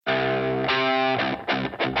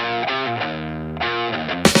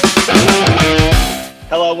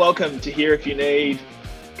Well, welcome to Here If You Need.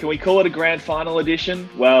 Can we call it a grand final edition?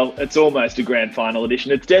 Well, it's almost a grand final edition.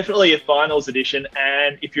 It's definitely a finals edition.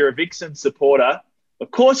 And if you're a Vixen supporter, of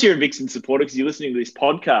course you're a Vixen supporter because you're listening to this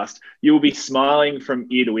podcast, you will be smiling from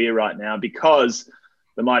ear to ear right now because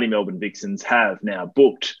the mighty Melbourne Vixens have now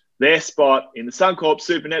booked their spot in the Suncorp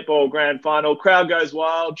Super Netball Grand Final. Crowd goes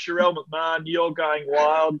wild. Sharelle McMahon, you're going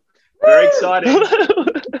wild. Very exciting.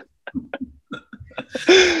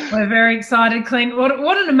 We're very excited, Clint.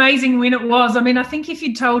 What an amazing win it was. I mean, I think if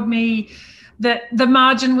you'd told me that the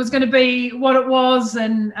margin was going to be what it was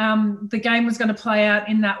and the game was going to play out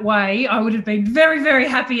in that way, I would have been very, very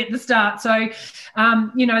happy at the start. So,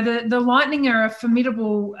 the Lightning are a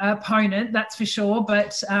formidable opponent, that's for sure.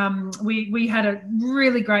 But we had a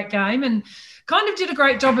really great game and kind of did a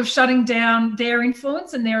great job of shutting down their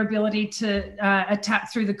influence and their ability to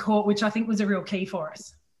attack through the court, which I think was a real key for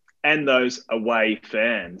us. And those away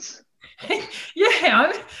fans. Yeah,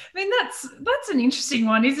 I mean, that's an interesting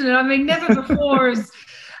one, isn't it? I mean, never before has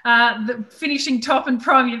the finishing top and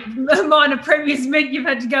minor premiers meant you've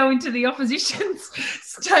had to go into the opposition's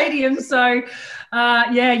stadium. So,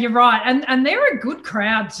 you're right. And they're a good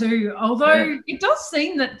crowd too, although it does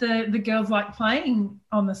seem that the girls like playing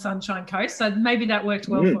on the Sunshine Coast. So maybe that worked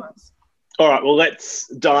well for us. All right, well, let's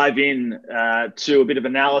dive in to a bit of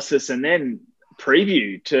analysis and then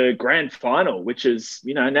preview to grand final, which is,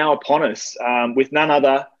 now upon us, with none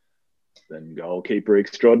other than goalkeeper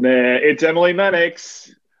extraordinaire. It's Emily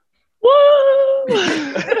Mannix. Woo!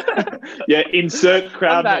 Yeah, insert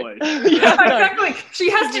crowd noise. Yeah, exactly. She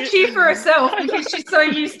has to cheer for herself because she's so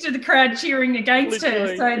used to the crowd cheering against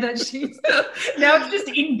her, so that she's now it's just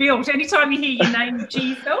inbuilt. Anytime you hear your name, you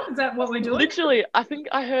cheer yourself. Is that what we're doing? Literally, I think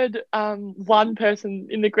I heard one person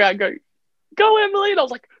in the crowd go Emily, and I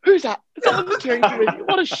was like, who's that? Someone's cheering for me.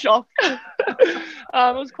 What a shock. It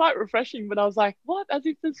was quite refreshing, but I was like, what? As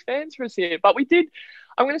if there's fans for us here. But we did,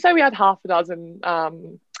 I'm going to say we had half a dozen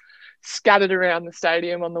scattered around the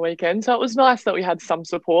stadium on the weekend. So it was nice that we had some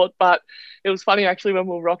support, but it was funny actually when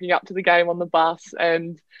we were rocking up to the game on the bus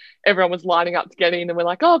and everyone was lining up to get in and we're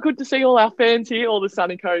like, oh, good to see all our fans here. All the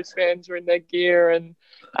Sunny Coast fans were in their gear and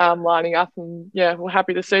lining up, and we're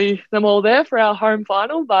happy to see them all there for our home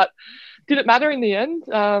final, but didn't matter in the end.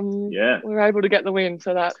 We were able to get the win,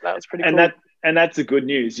 so that was pretty cool. And that's the good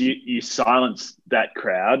news. You silenced that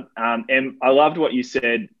crowd. And I loved what you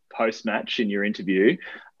said post-match in your interview.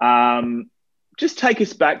 Just take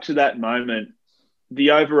us back to that moment,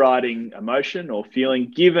 the overriding emotion or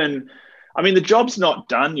feeling given. I mean, the job's not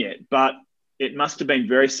done yet, but it must have been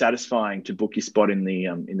very satisfying to book your spot in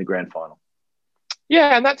the grand final.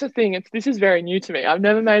 Yeah, and that's the thing. This is very new to me. I've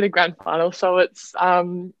never made a grand final, so it's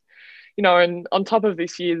and on top of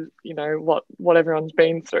this year, what everyone's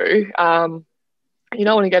been through, you don't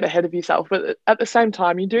want to get ahead of yourself. But at the same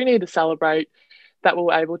time, you do need to celebrate that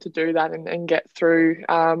we're able to do that and get through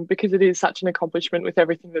because it is such an accomplishment with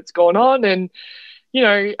everything that's gone on. And,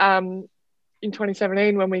 in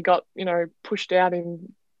 2017, when we got, pushed out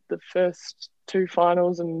in the first two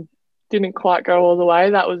finals and didn't quite go all the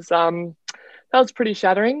way, that was pretty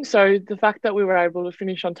shattering. So the fact that we were able to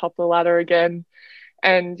finish on top of the ladder again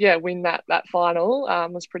and win that final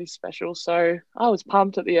was pretty special. So I was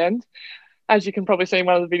pumped at the end. As you can probably see in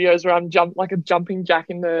one of the videos where I'm like a jumping jack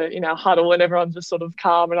in our huddle and everyone's just sort of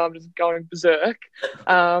calm and I'm just going berserk.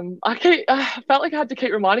 I felt like I had to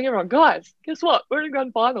keep reminding everyone, guys, guess what? We're in a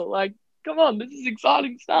grand final. Like, come on, this is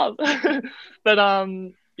exciting stuff. But I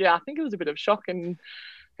think it was a bit of shock and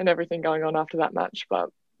everything going on after that match, but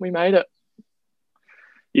we made it.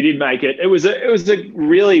 You did make it. It was a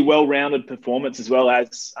really well-rounded performance as well,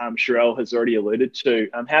 as Sharelle has already alluded to.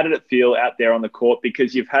 How did it feel out there on the court?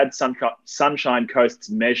 Because you've had Sunshine Coast's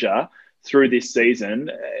measure through this season.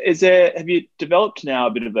 Have you developed now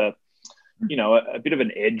a bit of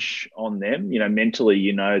an edge on them? Mentally,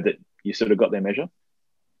 that you sort of got their measure.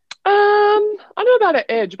 I don't know about an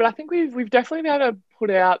edge, but I think we've definitely been able to put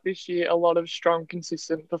out this year a lot of strong,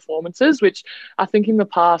 consistent performances, which I think in the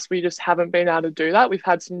past we just haven't been able to do that. We've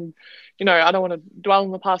had some, I don't want to dwell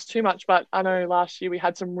on the past too much, but I know last year we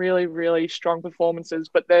had some really, really strong performances,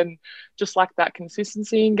 but then just like that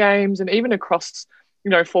consistency in games and even across,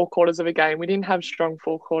 4 quarters of a game, we didn't have strong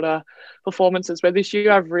 4-quarter performances, where this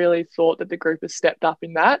year I've really thought that the group has stepped up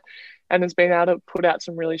in that and has been able to put out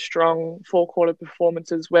some really strong 4-quarter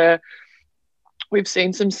performances where we've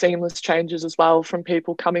seen some seamless changes as well from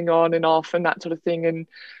people coming on and off and that sort of thing. And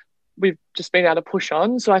we've just been able to push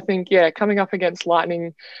on. So I think, coming up against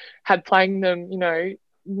Lightning, had playing them,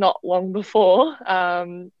 not long before,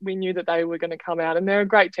 we knew that they were going to come out. And they're a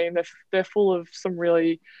great team. They're full of some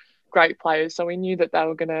really great players, so we knew that they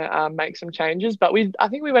were going to make some changes. But I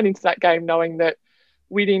think we went into that game knowing that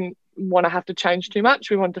we didn't want to have to change too much.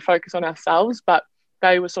 We wanted to focus on ourselves, but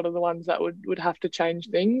they were sort of the ones that would have to change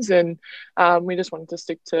things, and we just wanted to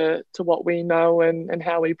stick to what we know and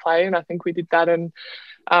how we play. And I think we did that, and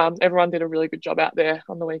everyone did a really good job out there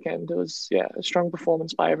on the weekend. It was a strong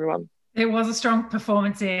performance by everyone. It was a strong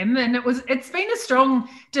performance, Em, and it's been a strong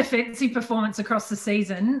defensive performance across the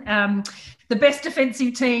season. The best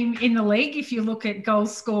defensive team in the league, if you look at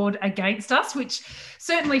goals scored against us, which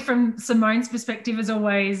certainly from Simone's perspective is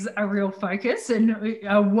always a real focus, and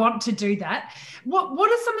I want to do that.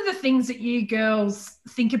 What are some of the things that you girls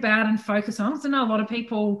think about and focus on? Because I know a lot of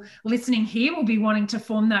people listening here will be wanting to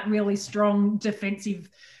form that really strong defensive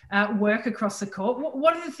work across the court.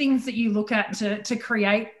 What are the things that you look at to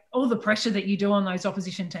create all the pressure that you do on those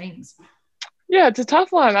opposition teams? Yeah, it's a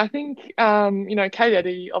tough one. I think, Kate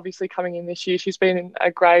Eddy, obviously coming in this year, she's been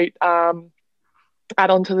a great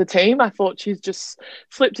add-on to the team. I thought she's just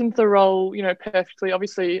slipped into the role, perfectly.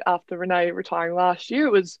 Obviously, after Renee retiring last year,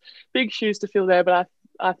 it was big shoes to fill there, but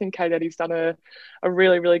I think Kate Eddy's done a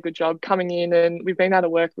really, really good job coming in, and we've been able to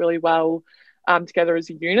work really well together as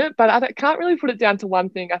a unit. But I can't really put it down to one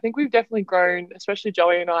thing. I think we've definitely grown, especially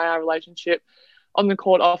Joey and I, our relationship on the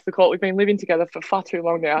court, off the court. We've been living together for far too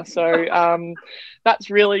long now. So that's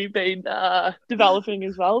really been developing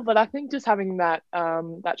as well. But I think just having that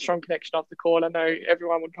strong connection off the court, I know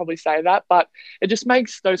everyone would probably say that, but it just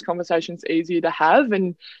makes those conversations easier to have,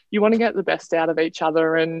 and you want to get the best out of each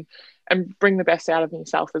other and bring the best out of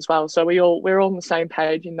yourself as well. So we're all on the same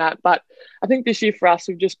page in that. But I think this year for us,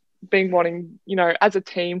 we've just been wanting, as a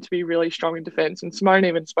team to be really strong in defence. And Simone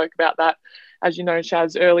even spoke about that, as you know,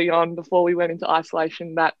 Shaz, early on before we went into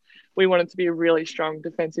isolation, that we wanted to be a really strong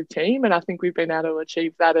defensive team. And I think we've been able to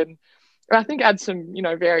achieve that. And I think add some,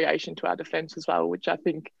 variation to our defence as well, which I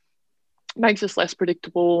think makes us less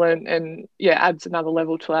predictable and adds another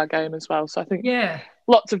level to our game as well. So I think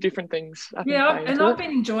lots of different things. I've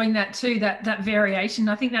been enjoying that too, that variation.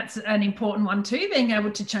 I think that's an important one too, being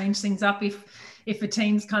able to change things up if a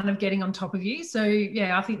team's kind of getting on top of you. So,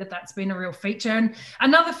 I think that's been a real feature. And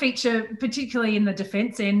another feature, particularly in the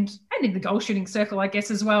defence end and in the goal shooting circle, I guess,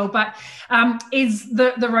 as well, but is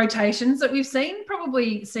the rotations that we've seen.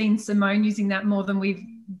 Probably seen Simone using that more than we've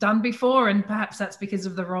done before, and perhaps that's because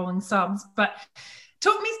of the rolling subs. But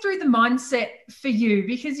talk me through the mindset for you,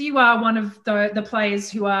 because you are one of the players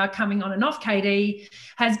who are coming on and off. KD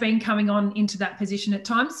has been coming on into that position at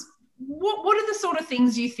times. What are the sort of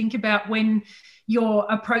things you think about when you're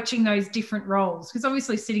approaching those different roles? Because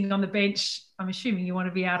obviously sitting on the bench, I'm assuming you want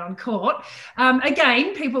to be out on court.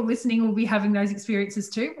 Again, people listening will be having those experiences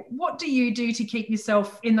too. What do you do to keep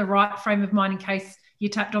yourself in the right frame of mind in case you're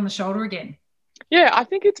tapped on the shoulder again? Yeah, I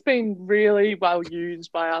think it's been really well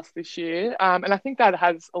used by us this year. And I think that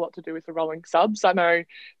has a lot to do with the rolling subs. I know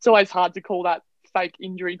it's always hard to call that fake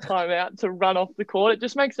injury timeout to run off the court. It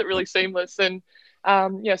just makes it really seamless. And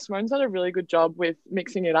Simone's done a really good job with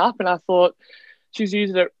mixing it up. And I thought she's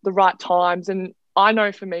used it at the right times. And I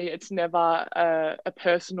know for me, it's never a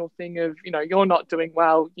personal thing of, you're not doing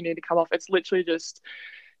well, you need to come off. It's literally just,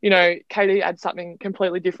 Katie adds something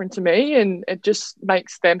completely different to me, and it just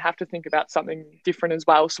makes them have to think about something different as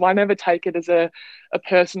well. So I never take it as a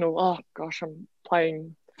personal, oh gosh, I'm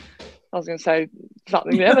playing, I was going to say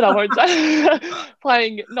something there, but I won't say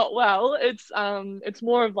playing not well. It's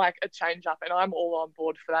more of like a change up, and I'm all on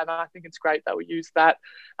board for that. And I think it's great that we use that.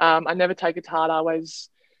 I never take it to heart. I always,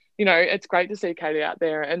 it's great to see Katie out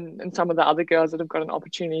there and some of the other girls that have got an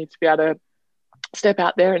opportunity to be able to step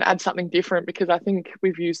out there and add something different, because I think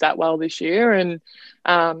we've used that well this year. And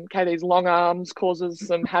Katie's long arms causes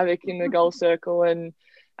some havoc in the goal circle, and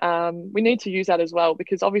we need to use that as well,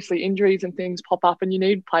 because obviously injuries and things pop up and you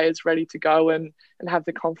need players ready to go and have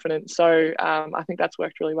the confidence. So I think that's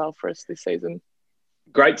worked really well for us this season.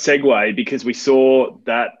 Great segue, because we saw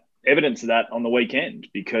that evidence of that on the weekend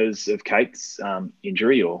because of Kate's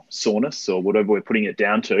injury or soreness or whatever we're putting it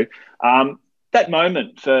down to. That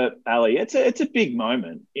moment for Ali, it's a big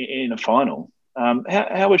moment in a final.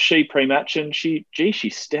 How was she pre-match? And she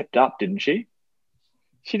stepped up, didn't she?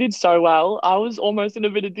 She did so well. I was almost in a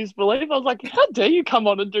bit of disbelief. I was like, how dare you come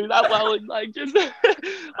on and do that well? And just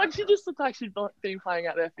she just looked like she'd been playing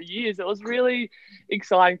out there for years. It was really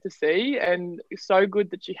exciting to see, and it's so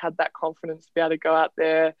good that she had that confidence to be able to go out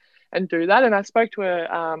there and do that. And I spoke to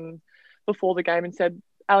her before the game and said,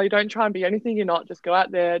 Ali, don't try and be anything you're not. Just go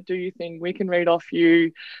out there, do your thing. We can read off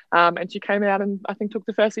you. And she came out and I think took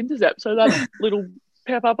the first intercept. So that little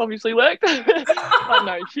pep up obviously worked. But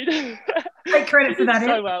no, she did. Take credit for that.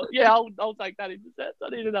 So well. Yeah, I'll take that into stats. I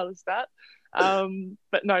need another stat.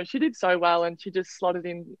 But no, she did so well, and she just slotted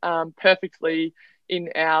in perfectly in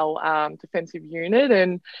our defensive unit.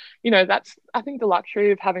 And, you know, that's, I think the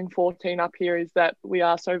luxury of having 14 up here is that we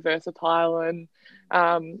are so versatile, and,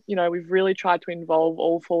 you know, we've really tried to involve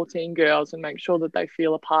all 14 girls and make sure that they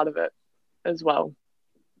feel a part of it as well.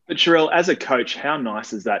 But Sharelle, as a coach, how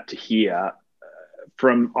nice is that to hear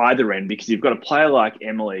from either end? Because you've got a player like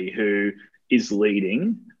Emily who is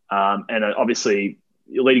leading, and obviously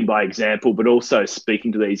you're leading by example, but also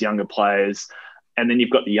speaking to these younger players. And then you've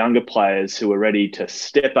got the younger players who are ready to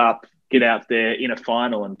step up, get out there in a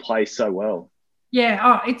final and play so well.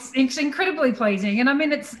 Yeah, it's incredibly pleasing. And I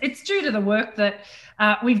mean, it's due to the work that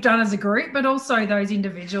we've done as a group, but also those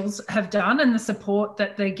individuals have done, and the support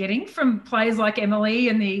that they're getting from players like Emily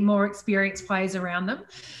and the more experienced players around them.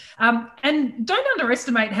 And don't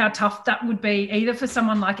underestimate how tough that would be either for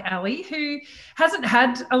someone like Ali, who hasn't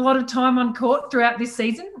had a lot of time on court throughout this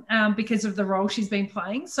season because of the role she's been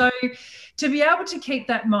playing. So to be able to keep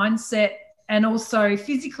that mindset and also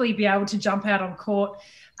physically be able to jump out on court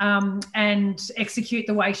and execute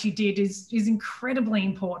the way she did is incredibly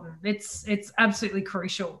important. It's absolutely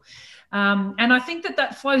crucial. And I think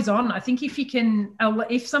that flows on. I think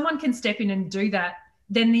if someone can step in and do that,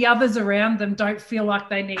 then the others around them don't feel like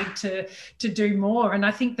they need to do more. And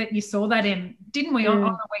I think that you saw that, didn't we, on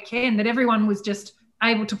the weekend, that everyone was just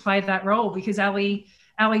able to play that role because Ali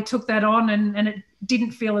took that on, and it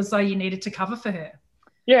didn't feel as though you needed to cover for her.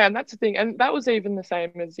 Yeah, and that's the thing. And that was even the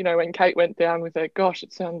same as, you know, when Kate went down with her, gosh,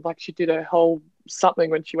 it sounded like she did a whole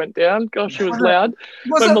something when she went down. Gosh, she was loud.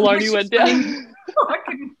 When Maloney went down. I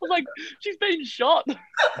was like, she's been shot.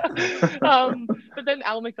 But then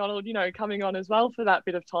Al McDonald, you know, coming on as well for that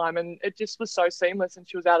bit of time, and it just was so seamless, and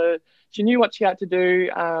she knew what she had to do.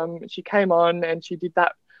 She came on and she did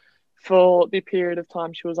that for the period of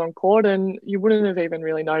time she was on court, and you wouldn't have even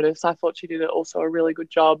really noticed. I thought she did also a really good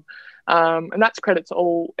job. And that's credit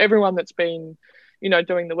to everyone that's been, you know,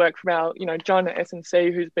 doing the work, from our, you know, John at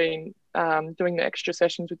S&C, who's been doing the extra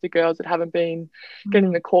sessions with the girls that haven't been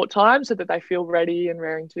getting the court time so that they feel ready and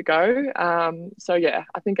raring to go. So, yeah,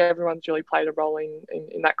 I think everyone's really played a role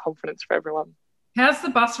in that confidence for everyone. How's the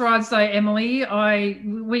bus rides though, Emily?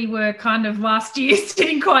 We were kind of last year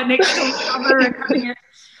sitting quite next to each other and having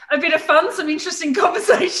a bit of fun, some interesting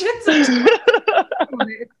conversations.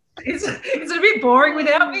 Is it a bit boring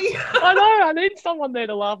without me? I know. I need someone there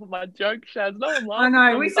to laugh at my joke, Shaz. No one laughs. I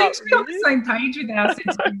know. We seem to be on the same page with our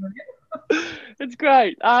sense of humour. It's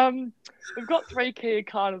great. We've got 3 Kia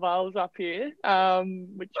Carnivals up here,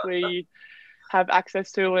 which we have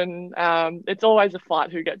access to, and it's always a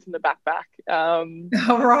fight who gets in the backpack,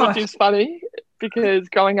 which is funny because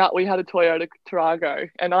growing up we had a Toyota Tarago,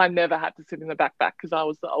 and I never had to sit in the backpack because I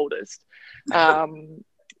was the oldest.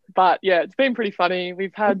 But yeah, it's been pretty funny.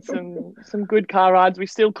 We've had some good car rides. We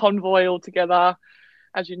still convoy all together.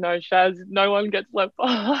 As you know, Shaz, no one gets left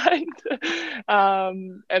behind.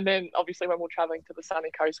 And then obviously when we're traveling to the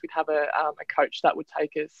sunny coast, we'd have a coach that would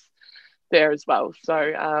take us there as well.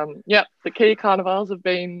 So, yeah, the Kia Carnivals have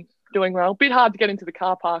been doing well. Bit hard to get into the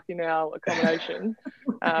car park in our accommodation.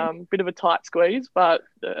 Bit of a tight squeeze, but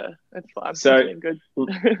it's fine. So it's been good.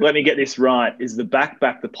 Let me get this right. Is the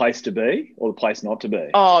backpack the place to be or the place not to be?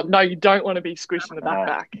 Oh, no, you don't want to be squished in the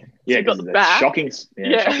backpack. Yeah, so you've got the back. Shocking spot.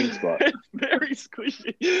 It's very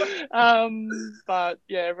squishy. But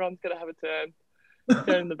yeah, everyone's going to have a turn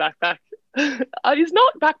in the backpack.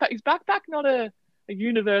 Is backpack not a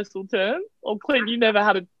universal term? Or Clint, you never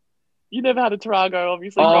had a Tarago,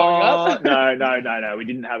 obviously, growing up. No. We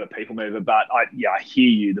didn't have a people mover, but I hear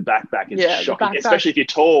you. The backpack is shocking, especially if you're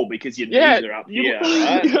tall because your knees are up here,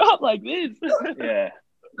 right? You're up like this.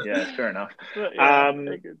 Yeah, fair enough. But, yeah,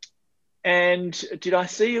 very good. And did I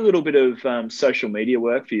see a little bit of social media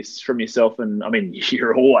work from yourself? And I mean,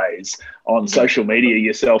 you're always on social media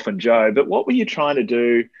yourself and Joe, but what were you trying to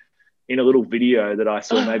do in a little video that I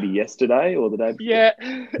saw maybe yesterday or the day before? Yeah,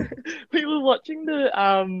 we were watching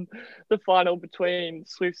the final between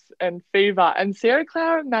Swifts and Fever, and Sarah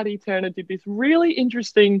Clara and Maddie Turner did this really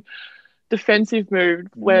interesting defensive move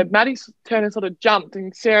where Maddie Turner sort of jumped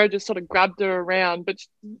and Sarah just sort of grabbed her around, but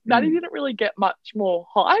Maddie didn't really get much more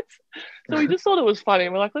height. So we just thought it was funny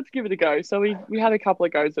and we're like, let's give it a go. So we had a couple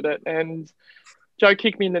of goes at it, and Joe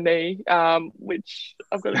kicked me in the knee, which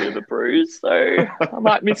I've got a bit of a bruise, so I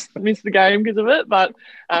might miss the game because of it. But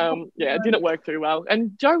yeah, it didn't work too well.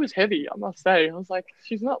 And Joe was heavy, I must say. I was like,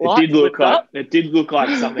 she's not light. It did look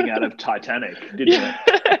like something out of Titanic, didn't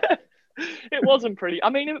it? It wasn't pretty.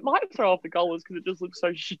 I mean, it might throw off the goalers because it just looks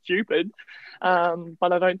so stupid.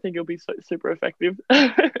 But I don't think it'll be super effective.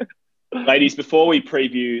 Ladies, before we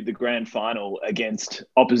preview the grand final against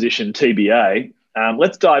opposition TBA,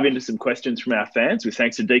 let's dive into some questions from our fans with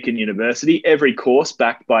thanks to Deakin University. Every course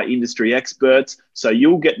backed by industry experts, so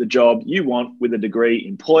you'll get the job you want with a degree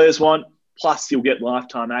employers want, plus you'll get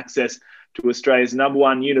lifetime access to Australia's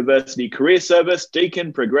 #1 university career service,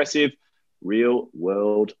 Deakin Progressive Real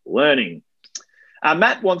World Learning.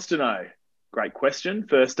 Matt wants to know, great question.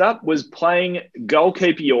 First up, was playing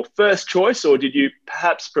goalkeeper your first choice, or did you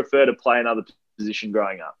perhaps prefer to play another position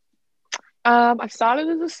growing up? I started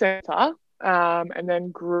as a centre and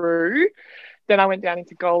then grew. Then I went down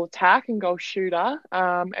into goal attack and goal shooter.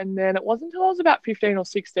 And then it wasn't until I was about 15 or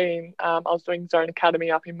 16, I was doing Zone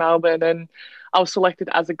Academy up in Melbourne, and I was selected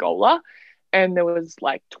as a goaler. And there was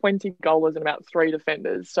like 20 goalers and about 3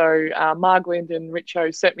 defenders. So Marg Lind and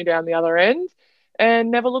Richo sent me down the other end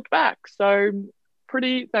and never looked back. So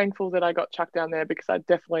pretty thankful that I got chucked down there, because I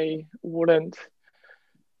definitely wouldn't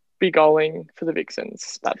be goaling for the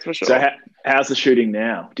Vixens, that's for sure. So how's the shooting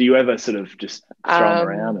now? Do you ever sort of just throw them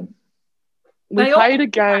around? And we played a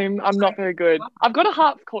game. I'm not very good. I've got a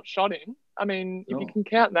half-court shot in. I mean, if you can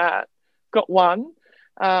count that. Got one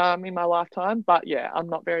in my lifetime. But, yeah, I'm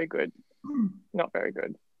not very good. Not very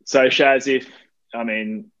good. So, Shaz,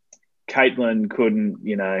 Caitlin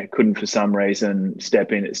couldn't for some reason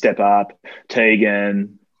step up.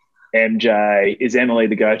 Tegan, MJ, is Emily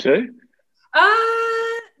the go-to?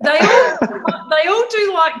 They all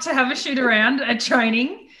do like to have a shoot around at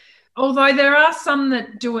training, although there are some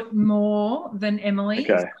that do it more than Emily.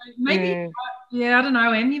 Okay. So maybe, I don't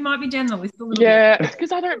know, Em, you might be down the list a little bit. Yeah, it's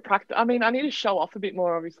because I don't practice. I mean, I need to show off a bit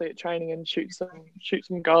more, obviously, at training and shoot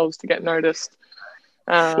some goals to get noticed.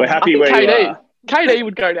 We're happy where you are. KD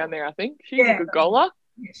would go down there, I think. She's a good goaler.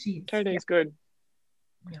 Yeah, she is. KD's good.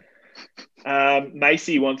 Yeah.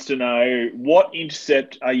 Macy wants to know, what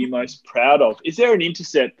intercept are you most proud of? Is there an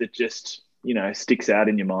intercept that just, sticks out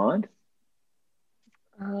in your mind?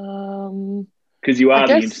 Because you are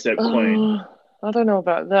the intercept queen. I don't know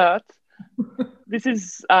about that. This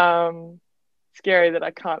is scary that I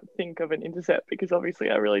can't think of an intercept, because obviously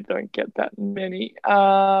I really don't get that many.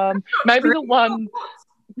 Maybe the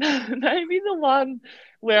one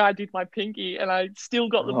where I did my pinky and I still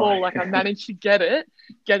got the ball. Like, I managed to get it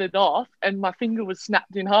off, and my finger was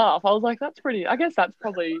snapped in half. I was like, I guess that's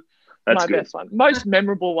probably my best one. Most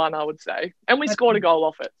memorable one, I would say. And we scored a goal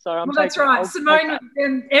off it. So that's right. Simone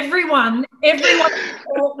and everyone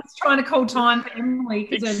was trying to call time for Emily.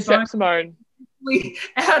 Except Simone.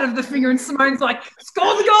 Out of the finger, and Simone's like,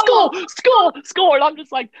 score the goal! Score! And I'm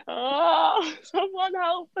just like, someone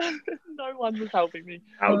help. No one was helping me.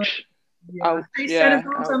 Ouch. This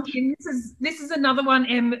is another one,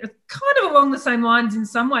 Em, kind of along the same lines in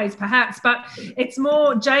some ways, perhaps, but it's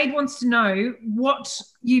more, Jade wants to know what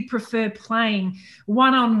you prefer playing,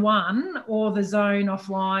 one-on-one or the zone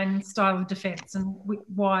offline style of defence, and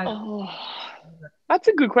why? That's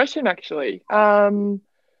a good question, actually.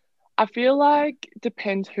 I feel like it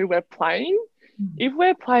depends who we're playing. If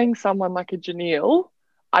we're playing someone like a Janelle,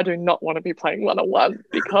 I do not want to be playing one-on-one,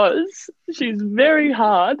 because she's very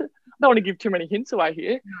hard. I don't want to give too many hints away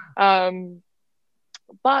here.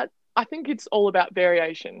 But I think it's all about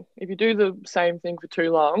variation. If you do the same thing for too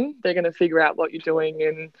long, they're going to figure out what you're doing,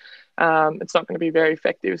 and it's not going to be very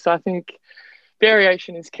effective. So I think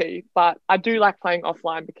variation is key. But I do like playing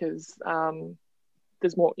offline, because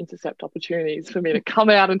there's more intercept opportunities for me to come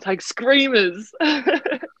out and take screamers. Well,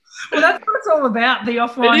 that's what it's all about, the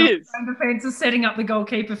offline defence is setting up the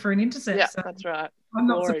goalkeeper for an intercept. Yeah, so that's right. I'm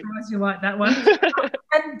not surprised you like that one.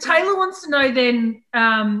 And Taylor wants to know then,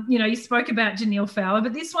 you spoke about Janelle Fowler,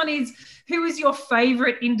 but this one is, who is your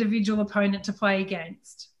favourite individual opponent to play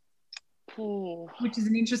against? Which is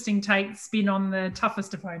an interesting spin on the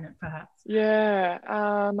toughest opponent, perhaps.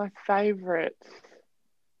 Yeah, my favourite.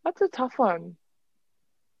 That's a tough one.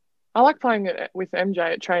 I like playing it with MJ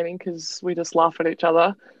at training, because we just laugh at each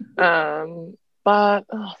other. But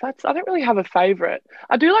I don't really have a favourite.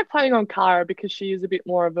 I do like playing on Kara, because she is a bit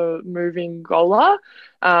more of a moving goaler.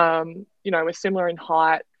 We're similar in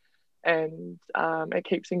height, and it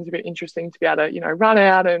keeps things a bit interesting to be able to, run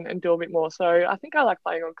out and do a bit more. So I think I like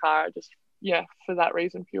playing on Kara just, for that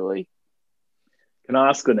reason purely. Can I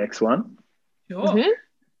ask the next one? Sure. Mm-hmm.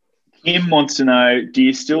 Kim wants to know, do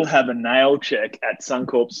you still have a nail check at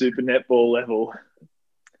Suncorp Super Netball level?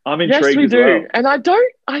 I'm intrigued as well. Yes, we do. And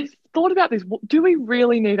I thought about this. Do we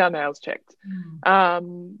really need our nails checked?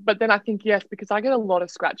 But then I think yes, because I get a lot of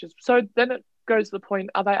scratches. So then it goes to the point,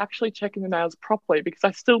 are they actually checking the nails properly? Because I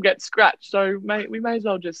still get scratched. So we may as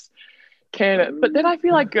well just can it. But then I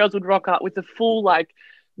feel like girls would rock up with the full,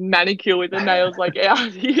 manicure with the nails like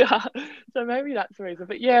out here. So maybe that's the reason.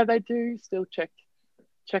 But yeah, they do still check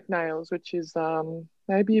nails, which is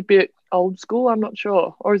maybe a bit old school. I'm not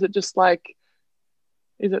sure. Or is it just a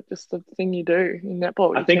thing you do in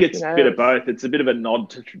netball? I think it's a bit of both. It's a bit of a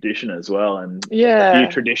nod to tradition as well. And yeah, a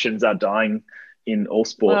few traditions are dying in all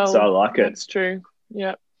sports, so I like it. That's true.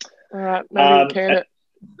 Yeah. All right. Maybe we can it.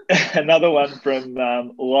 Another one from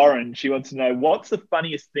Lauren. She wants to know, what's the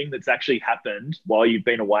funniest thing that's actually happened while you've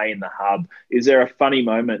been away in the hub? Is there a funny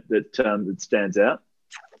moment that stands out?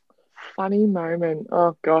 Funny moment.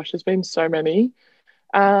 Oh gosh, there's been so many.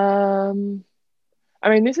 I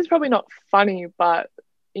mean, this is probably not funny, but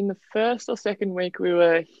in the first or second week we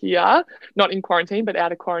were here, not in quarantine, but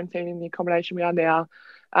out of quarantine in the accommodation we are now,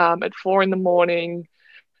 at 4 a.m,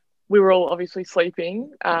 we were all obviously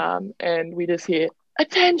sleeping, and we just hear,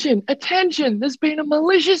 attention, there's been a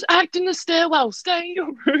malicious act in the stairwell, stay in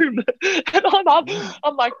your room. And I'm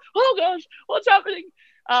like, oh gosh, what's happening?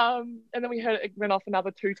 And then we heard it went off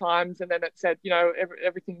another 2 times, and then it said,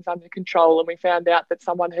 everything's under control. And we found out that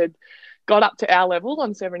someone had got up to our level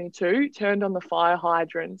on 72, turned on the fire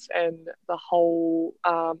hydrants, and the whole,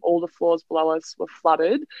 all the floors below us were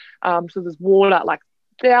flooded. So there's water, like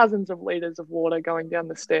thousands of litres of water going down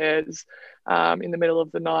the stairs in the middle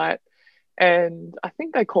of the night. And I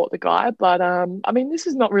think they caught the guy, but I mean, this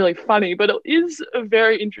is not really funny, but it is a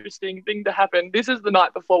very interesting thing to happen. This is the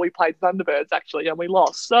night before we played Thunderbirds, actually, and we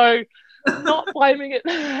lost. So not blaming it,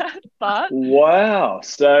 but wow.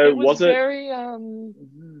 So it was very,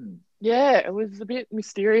 yeah, it was a bit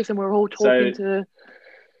mysterious, and we were all talking to,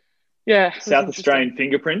 yeah, South Australian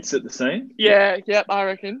fingerprints at the scene. Yeah, yep, I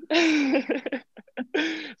reckon.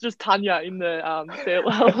 Just Tanya in the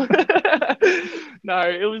stairwell. No,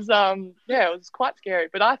 it was it was quite scary.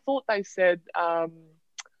 But I thought they said something,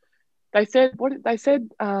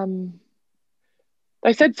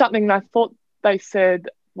 and I thought they said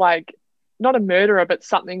like not a murderer, but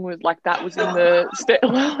something was like that was in the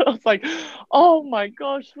stairwell. I was like, oh my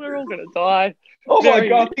gosh, we're all gonna die. Oh my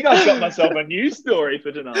God, I think I've got myself a news story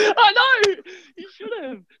for tonight. I know, you should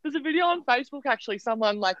have. There's a video on Facebook, actually.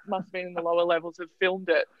 Someone like must have been in the lower levels have filmed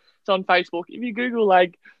it. It's on Facebook. If you Google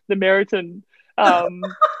like the Meriton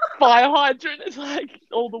fire hydrant, it's like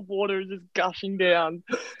all the water is just gushing down.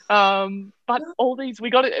 But all these,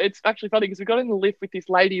 it's actually funny because we got in the lift with this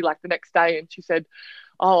lady like the next day, and she said,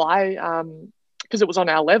 oh, because it was on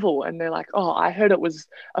our level, and they're like, oh, I heard it was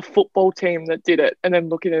a football team that did it, and then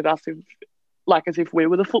looking at us as if we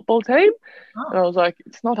were the football team. Oh. And I was like,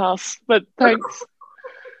 it's not us, but thanks.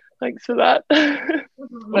 Thanks for that.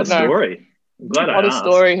 What a story. I'm glad I asked. What a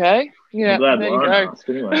story, hey? Yeah, I'm glad there Lauren asked,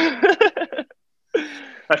 anyway.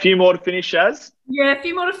 A few more to finish, Shaz? Yeah, a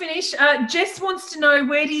few more to finish. Jess wants to know,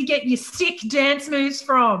 where do you get your sick dance moves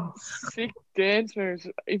from? Sick dance moves.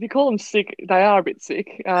 If you call them sick, they are a bit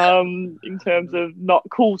sick, in terms of not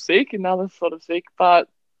cool sick, another sort of sick. But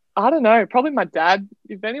I don't know, probably my dad.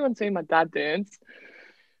 If anyone's seen my dad dance,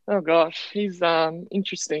 oh gosh, he's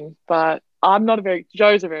interesting. But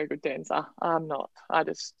Joe's a very good dancer. I'm not. I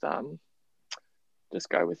just go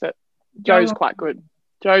with it. Joe's quite good.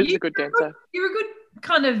 Joe's a good dancer. You're a good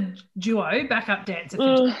kind of duo, backup dancer.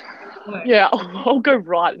 Yeah, I'll go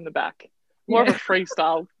right in the back. More of a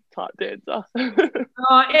freestyle type dancer.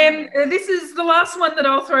 This is the last one that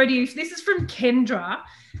I'll throw to you. This is from Kendra.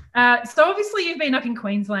 So obviously you've been up in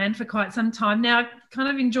Queensland for quite some time now, kind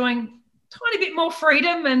of enjoying tiny bit more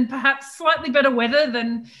freedom and perhaps slightly better weather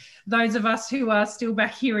than those of us who are still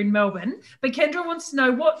back here in Melbourne. But Kendra wants to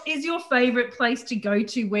know, what is your favourite place to go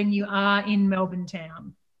to when you are in Melbourne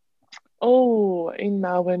town? Oh, in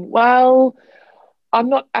Melbourne. Well, I'm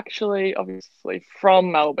not actually obviously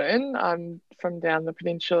from Melbourne. I'm from down the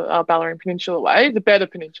peninsula, Ballarat Peninsula way, the better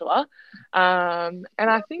peninsula. And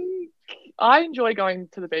I think I enjoy going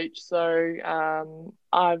to the beach. So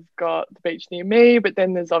I've got the beach near me, but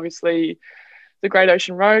then there's obviously the Great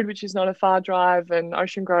Ocean Road, which is not a far drive, and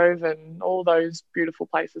Ocean Grove and all those beautiful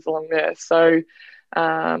places along there. So,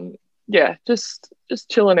 yeah, just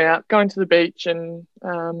chilling out, going to the beach and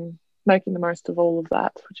making the most of all of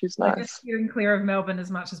that, which is nice. Just steering clear of Melbourne as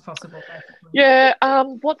much as possible, basically. Yeah.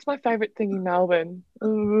 What's my favourite thing in Melbourne?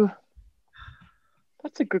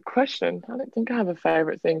 That's a good question. I don't think I have a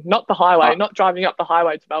favourite thing. Not the highway, not driving up the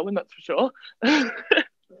highway to Melbourne, that's for sure.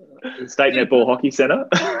 State Netball Hockey Centre.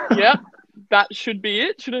 Yeah, that should be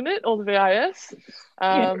it, shouldn't it? Or the VIS.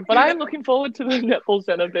 But I am looking forward to the netball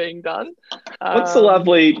centre being done. What's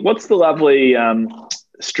the lovely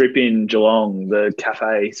strip in Geelong, the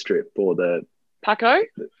cafe strip, or the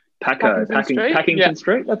Packington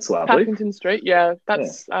Street? That's lovely. Packington Street, yeah.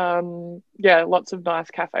 That's lots of nice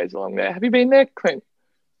cafes along there. Have you been there, Clint?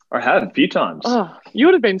 I have a few times. Oh, you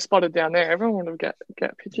would have been spotted down there. Everyone would have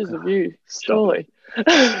get pictures of you, surely.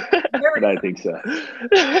 I don't think so.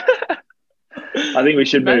 I think we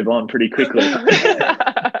should move on pretty quickly.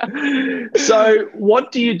 So,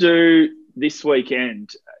 what do you do this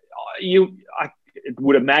weekend? I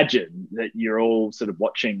would imagine that you're all sort of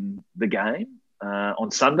watching the game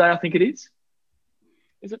on Sunday, I think it is.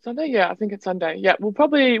 Is it Sunday? Yeah, I think it's Sunday. Yeah, we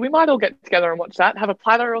might all get together and watch that, have a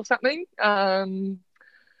platter or something,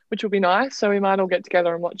 which will be nice. So we might all get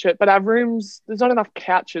together and watch it. But our rooms, there's not enough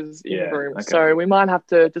couches in the room. Okay. So we might have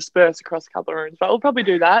to disperse across a couple of rooms, but we'll probably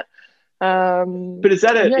do that. But is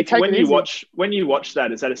that when you watch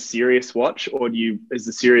that, is that a serious watch, or is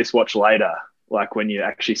the serious watch later, like when you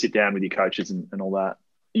actually sit down with your coaches and all that?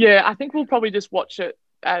 Yeah, I think we'll probably just watch it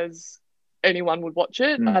as anyone would watch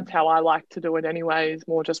it. That's how I like to do it anyway, is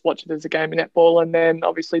more just watch it as a game of netball, and then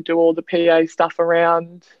obviously do all the PA stuff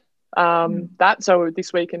around that. So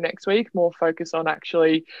this week and next week, more focus on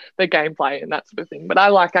actually the gameplay and that sort of thing. But I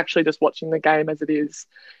like actually just watching the game as it is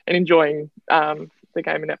and enjoying the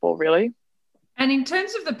game of netball, really. And in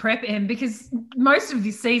terms of the prep, Em, because most of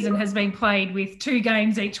this season has been played with 2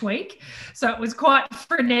 games each week, so it was quite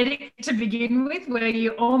frenetic to begin with, where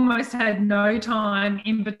you almost had no time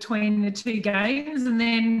in between the 2 games, and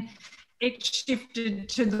then it shifted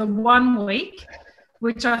to the 1 week,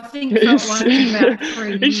 which I think felt like about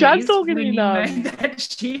 3 years. Shad's talking when in you made that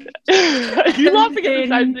shift. Are you laughing at the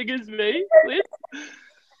same thing as me, Liz?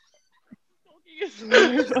 Jazz,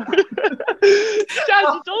 you're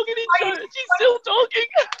talking in church. She's still talking.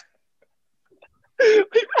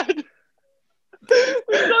 We've got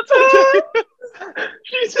to.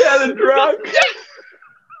 She sounded drunk.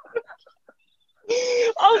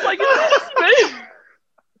 I was like, is this me?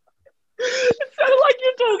 It sounded like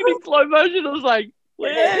you're talking in slow motion. I was like,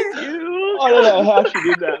 where's you? I don't know how she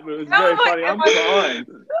did that, but it was very funny. I'm crying.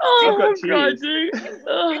 Oh, I'm crying too.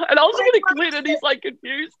 And I was looking at Clint and he's like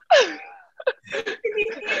confused.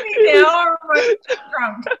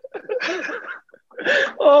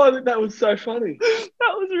 Oh, that was so funny.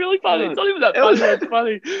 That was really funny. It's not even that funny, it's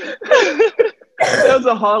funny. That was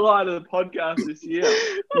a highlight of the podcast this year.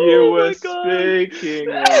 You were speaking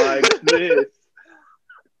like this.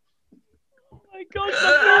 Oh my God,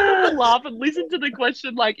 I laugh and listen to the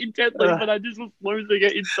question like intently, but I just was losing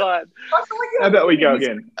it inside. How about we go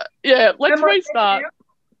again? Yeah, let's restart.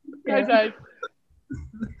 Go, Dave.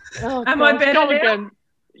 Oh, Am I better now? Again.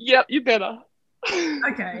 Yep, you're better.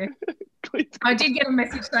 Okay. I did get a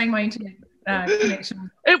message saying my internet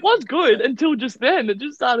connection. It was good until just then. It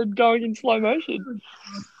just started going in slow motion.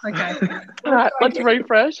 Okay. All right, let's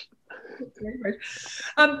refresh.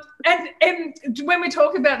 And when we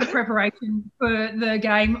talk about the preparation for the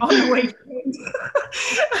game on the weekend,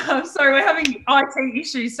 sorry, we're having IT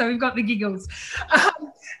issues, so we've got the giggles.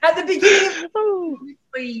 At the beginning,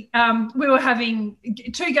 we were having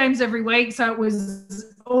 2 games every week, so it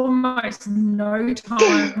was almost no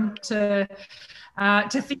time to think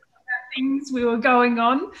about things we were going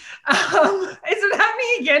on. Is it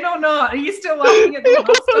happening again or not? Are you still laughing at the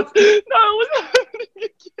last stuff? No, it was happening again.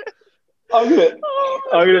 I'm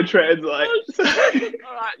gonna translate. All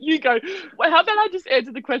right, you go. Wait, how about I just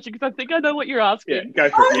answer the question, because I think I know what you're asking. Yeah,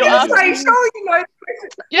 go for it. Surely you know the question.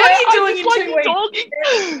 Yeah, what are you doing in 2 weeks? Talking.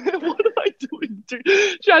 What am I doing?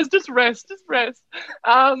 Jazz, just rest.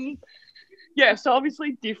 Yeah, so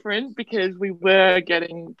obviously different because we were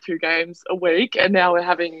getting 2 games a week, and now we're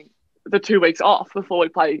having the 2 weeks off before we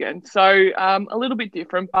play again. So a little bit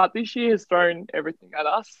different, but this year has thrown everything at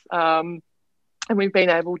us. And we've been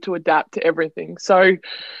able to adapt to everything. So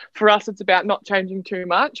for us, it's about not changing too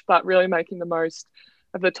much, but really making the most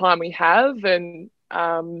of the time we have. And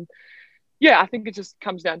I think it just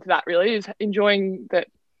comes down to that, really, is enjoying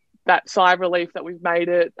that sigh of relief that we've made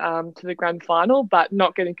it to the grand final, but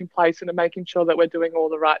not getting complacent and making sure that we're doing all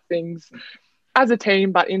the right things as a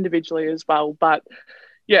team, but individually as well. But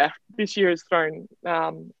yeah, this year has thrown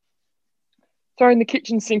the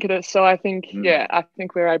kitchen sink at us. So I think, I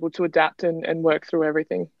think we're able to adapt and work through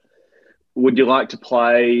everything. Would you like to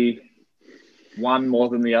play one more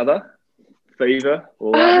than the other? Fever?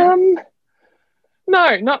 Or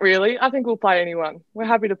no, not really. I think we'll play anyone. We're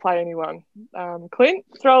happy to play anyone. Clint,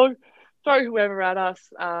 throw whoever at us.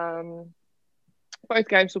 Both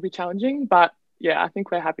games will be challenging, but yeah, I think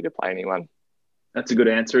we're happy to play anyone. That's a good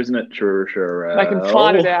answer, isn't it? Sure. They can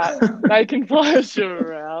fight it out. They can fight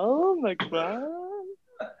Sherelle McGrath.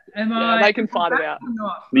 They can fight it out.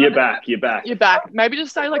 You're back. You're back. Maybe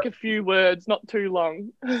just say like a few words, not too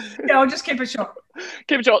long. Yeah, I'll just keep it short.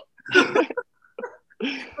 Keep it short. Good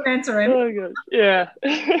answer, Em. Oh, good. Yeah.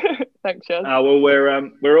 Thanks, Chaz. Well,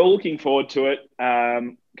 we're all looking forward to it.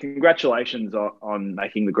 congratulations on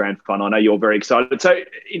making the grand final. I know you're very excited. So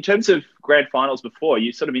in terms of grand finals before,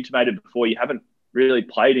 you sort of intimated before you haven't really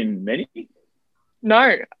played in many?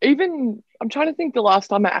 No, even I'm trying to think the last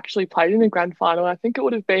time I actually played in a grand final. I think it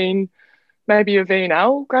would have been maybe a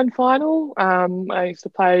VNL grand final. I used to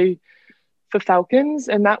play for Falcons,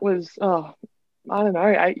 and that was, I don't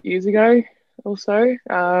know, 8 years ago or so.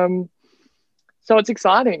 So it's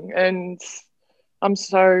exciting, and I'm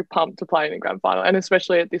so pumped to play in a grand final, and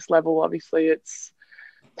especially at this level. Obviously, it's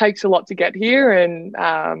takes a lot to get here, and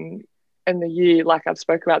the year, like I've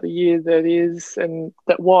spoke about, the year that is and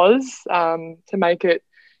that was, to make it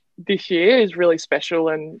this year is really special,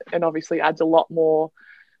 and obviously adds a lot more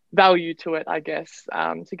value to it, I guess,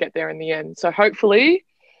 to get there in the end. So hopefully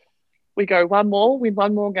we go win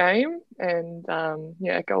one more game, and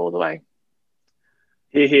go all the way.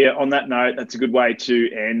 Here. On that note, that's a good way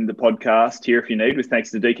to end the podcast here if you need, with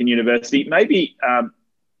thanks to Deakin University. Maybe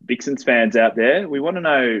Vixens fans out there, we want to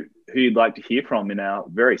know who you'd like to hear from in our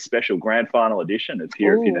very special grand final edition of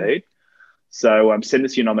Here If You Need. So send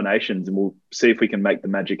us your nominations and we'll see if we can make the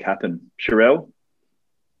magic happen. Sharelle,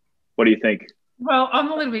 what do you think? Well,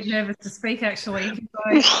 I'm a little bit nervous to speak, actually,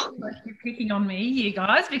 because you're picking on me, you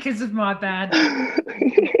guys, because of my bad...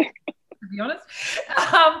 to be honest.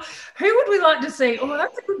 Who would we like to see? Oh,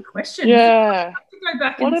 that's a good question. Yeah. To go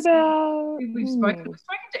back what and about... We've spoken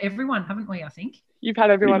to everyone, haven't we, I think? You've had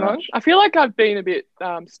everyone on? I feel like I've been a bit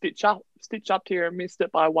stitched up here and missed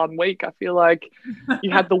it by 1 week. I feel like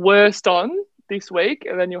you had the worst on this week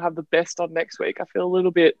and then you'll have the best on next week. I feel a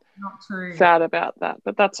little bit sad about that,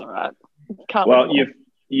 but that's all right.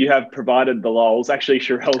 You have provided the lols. Actually,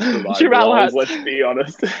 Sharelle's provided the lols, let's be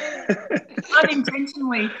honest.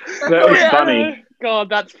 Unintentionally. That was funny. God,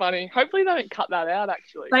 that's funny. Hopefully they don't cut that out,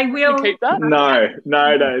 actually. They will. You keep that? No.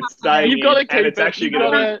 It's staying. You've got to keep and it's it. actually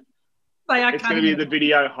going to be... It's going to be the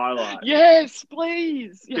video highlight. Yes,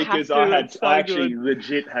 please. Because I actually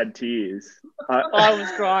legit had tears. I was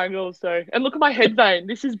crying also. And look at my head vein.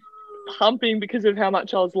 This is pumping because of how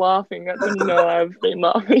much I was laughing. That's when you know I've been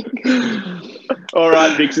laughing. All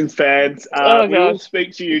right, Vixens fans. We will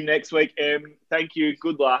speak to you next week. Thank you.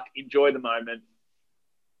 Good luck. Enjoy the moment.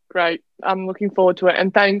 Great. I'm looking forward to it.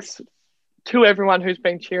 And thanks to everyone who's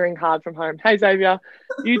been cheering hard from home. Hey, Xavier,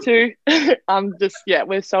 you too.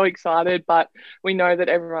 We're so excited, but we know that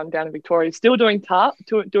everyone down in Victoria is still doing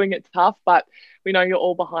it tough, but we know you're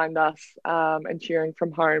all behind us and cheering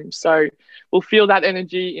from home. So we'll feel that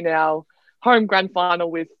energy in our home grand final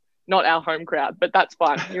with not our home crowd, but that's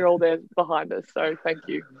fine. You're all there behind us. So thank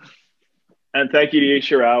you. And thank you to you,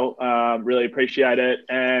 Sharelle. Really appreciate it.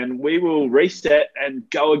 And we will reset and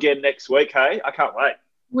go again next week. Hey, I can't wait.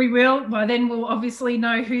 We will. By then, we'll obviously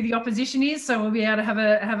know who the opposition is, so we'll be able to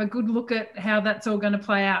have a good look at how that's all going to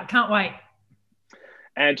play out. Can't wait.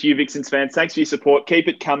 And to you, Vixens fans, thanks for your support. Keep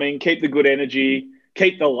it coming. Keep the good energy.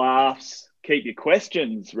 Keep the laughs. Keep your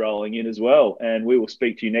questions rolling in as well. And we will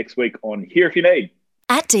speak to you next week on Here If You Need.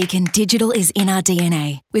 At Deakin, digital is in our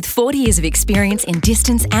DNA. With 40 years of experience in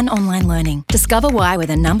distance and online learning, discover why we're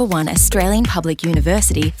the #1 Australian public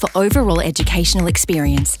university for overall educational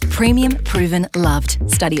experience. Premium, proven, loved.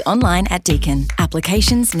 Study online at Deakin.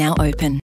 Applications now open.